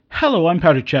Hello, I'm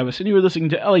Patrick Chavis, and you are listening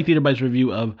to LA Theater Byte's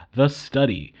review of The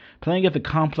Study, playing at the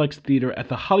Complex Theater at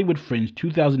the Hollywood Fringe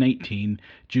 2018,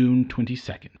 June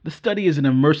 22nd. The Study is an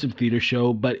immersive theater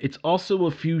show, but it's also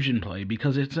a fusion play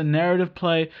because it's a narrative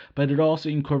play, but it also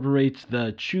incorporates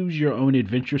the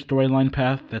choose-your-own-adventure storyline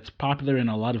path that's popular in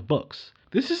a lot of books.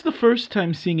 This is the first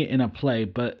time seeing it in a play,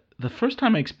 but the first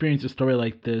time I experienced a story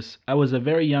like this, I was a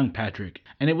very young Patrick,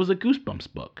 and it was a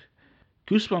Goosebumps book.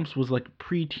 Goosebumps was like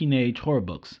pre-teenage horror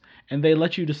books, and they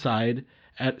let you decide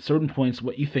at certain points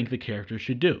what you think the character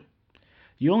should do.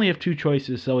 You only have two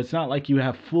choices, so it's not like you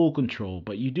have full control,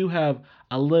 but you do have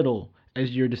a little,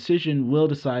 as your decision will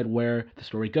decide where the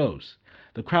story goes.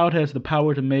 The crowd has the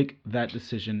power to make that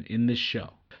decision in this show.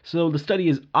 So the study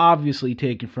is obviously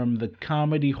taken from the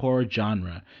comedy horror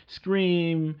genre.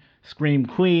 Scream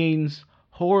Queens,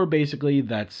 horror basically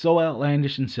that's so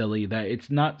outlandish and silly that it's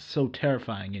not so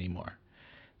terrifying anymore.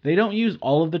 They don't use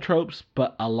all of the tropes,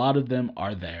 but a lot of them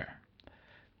are there.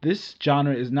 This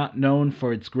genre is not known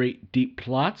for its great deep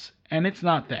plots, and it's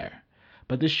not there.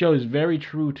 But this show is very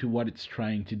true to what it's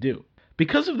trying to do.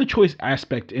 Because of the choice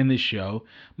aspect in this show,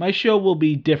 my show will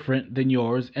be different than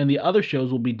yours, and the other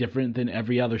shows will be different than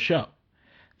every other show.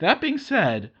 That being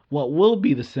said, what will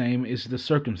be the same is the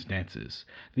circumstances,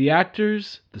 the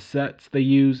actors, the sets they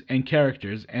use, and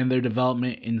characters, and their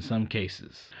development in some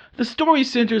cases. The story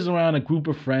centers around a group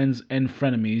of friends and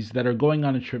frenemies that are going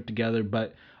on a trip together,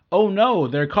 but oh no,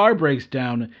 their car breaks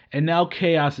down, and now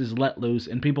chaos is let loose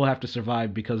and people have to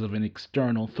survive because of an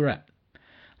external threat.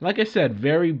 Like I said,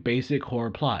 very basic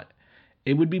horror plot.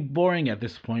 It would be boring at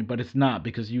this point, but it's not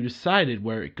because you decided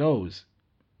where it goes.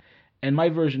 And my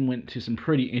version went to some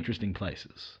pretty interesting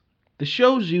places. The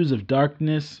show's use of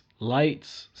darkness,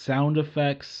 lights, sound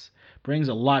effects brings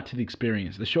a lot to the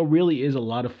experience. The show really is a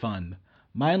lot of fun.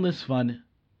 Mindless fun,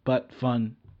 but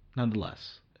fun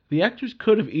nonetheless. The actors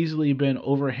could have easily been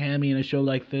over hammy in a show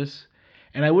like this,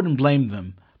 and I wouldn't blame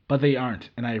them, but they aren't,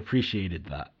 and I appreciated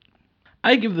that.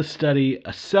 I give The Study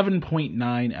a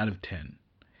 7.9 out of 10.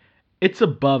 It's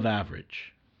above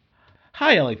average.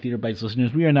 Hi, LA Theater Bytes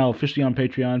listeners. We are now officially on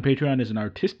Patreon. Patreon is an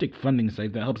artistic funding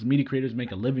site that helps media creators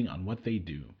make a living on what they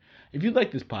do. If you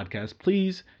like this podcast,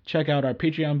 please check out our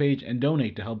Patreon page and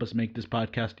donate to help us make this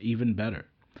podcast even better.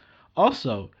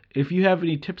 Also, if you have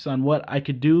any tips on what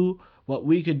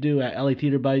we could do at LA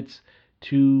Theater Bytes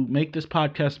to make this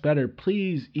podcast better,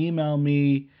 please email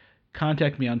me,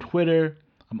 contact me on Twitter.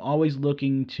 I'm always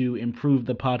looking to improve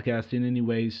the podcast in any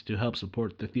ways to help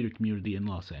support the theater community in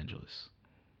Los Angeles.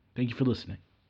 Thank you for listening.